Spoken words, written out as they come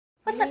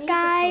What's up,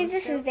 guys?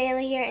 This is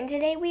Zayla here, and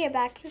today we are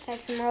back inside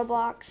some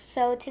Roblox.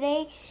 So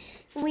today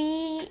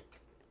we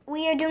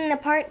are doing the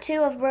part 2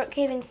 of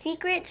Brookhaven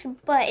Secrets,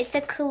 but it's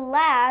a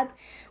collab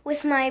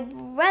with my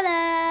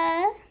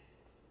brother.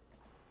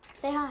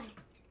 Say hi.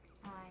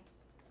 Hi.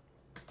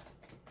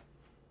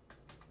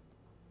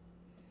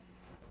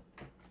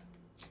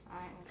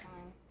 I'm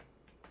coming.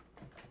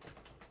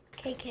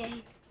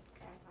 KK.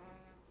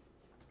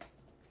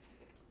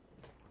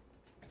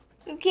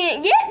 You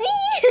can't get me.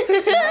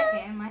 I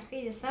can. My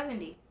speed is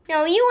 70.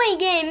 No, you ain't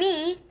getting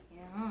me.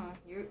 Yeah,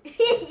 you're.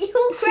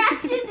 You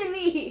crashed into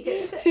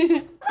me.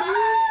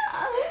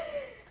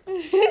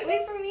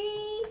 Wait for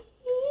me.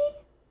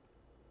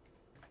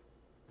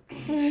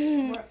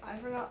 I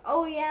forgot.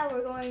 Oh yeah,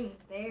 we're going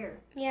there.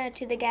 Yeah,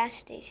 to the gas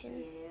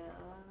station.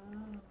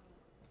 Yeah.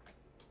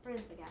 Where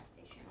is the gas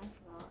station? I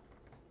forgot.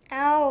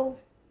 Ow!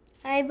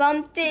 I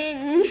bumped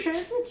in.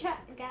 Where's the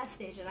gas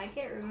station? I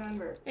can't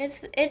remember.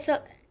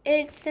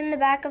 It's in the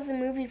back of the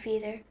movie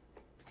theater.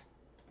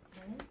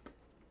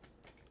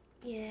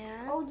 Really?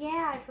 Yeah. Oh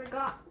yeah, I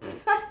forgot.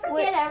 I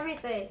forget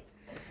everything.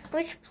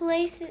 Which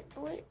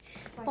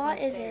spot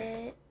is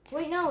it?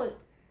 Wait, no.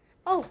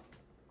 Oh.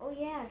 Oh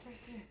yeah, it's right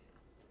there.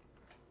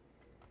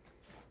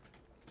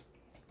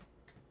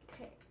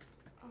 Okay.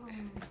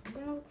 I'm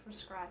gonna look for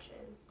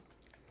scratches.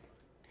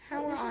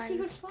 Power There's on. a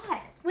secret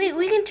spot. Wait,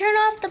 we can turn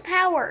off the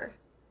power.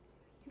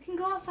 You can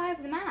go outside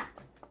of the map.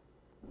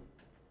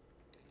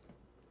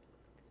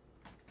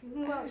 You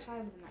can go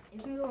outside of the map.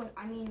 You can go,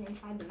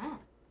 inside the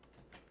map.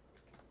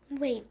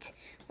 Wait,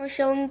 we're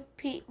showing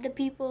the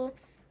people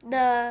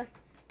the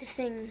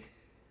thing.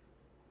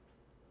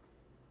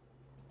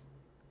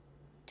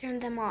 Turn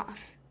them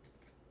off.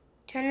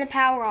 Turn the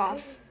power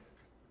off.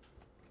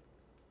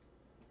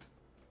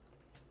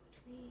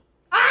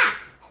 Ah!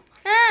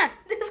 Ah!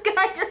 This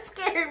guy just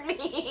scared me.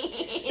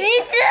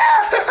 Me too!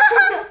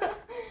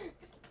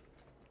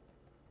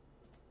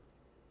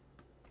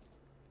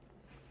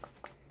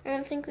 I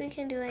don't think we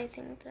can do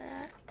anything with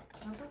that.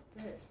 How about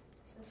this? Is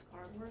this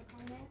card work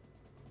on it?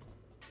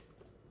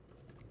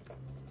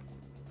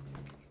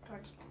 These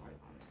cards don't work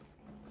on this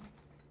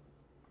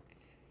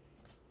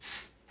thing.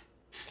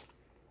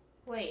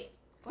 Wait.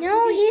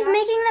 No, he's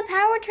making the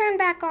power turn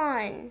back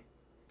on.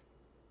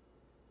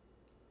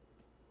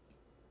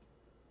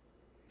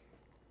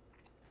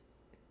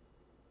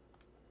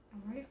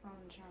 I'm ready for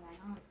him to turn back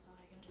on so I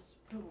can just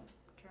boom,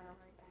 turn it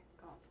right back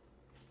off.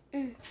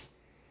 Mm.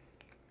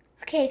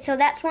 Okay, so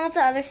that's one of the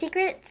other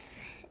secrets.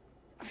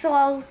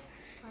 So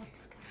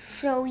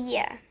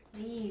yeah.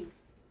 Leave.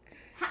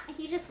 Ha,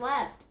 he just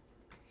left.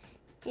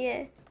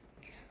 Yeah.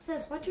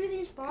 Sis, what do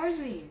these bars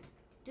mean?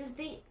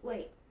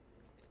 Wait.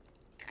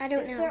 I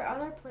don't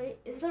know.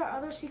 Is there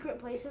other secret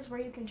places where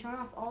you can turn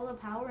off all the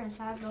power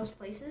inside of those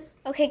places?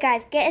 Okay,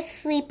 guys, get a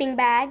sleeping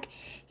bag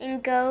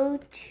and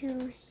go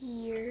to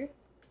here.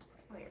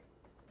 Where?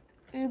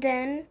 And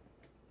then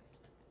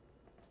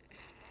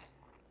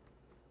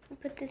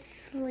put the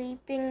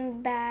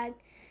sleeping bag.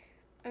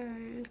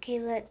 Okay,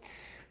 let's.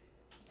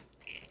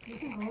 You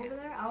can go over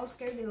there? I was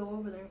scared to go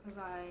over there because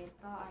I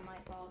thought I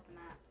might fall off the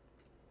map.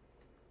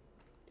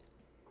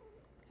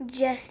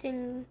 Just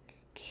in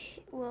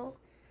case. Well,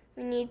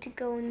 we need to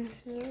go in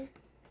here.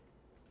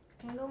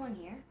 Can we go in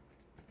here?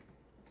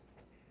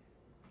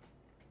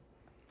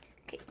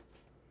 Okay.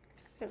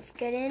 Let's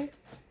get in.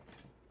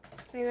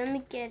 Wait, let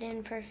me get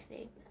in first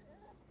aid.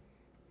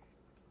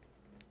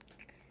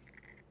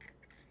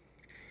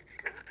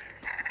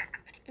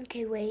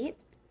 Okay, wait.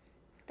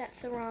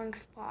 That's the wrong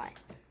spot.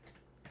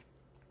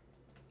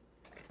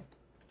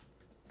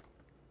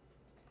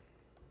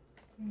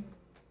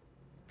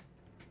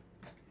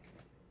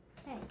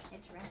 Hey,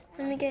 it's red.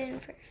 Let me get in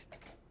first.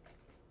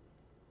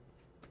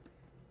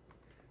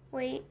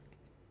 Wait.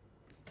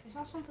 I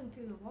saw something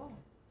through the wall.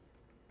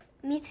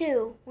 Me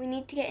too. We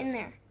need to get in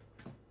there.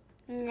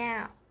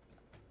 Now.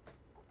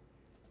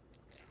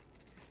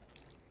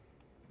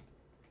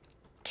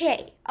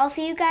 Okay, I'll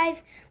see you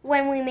guys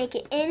when we make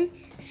it in.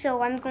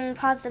 So I'm going to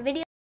pause the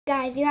video.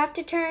 Guys, you have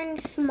to turn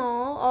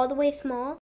small, all the way small.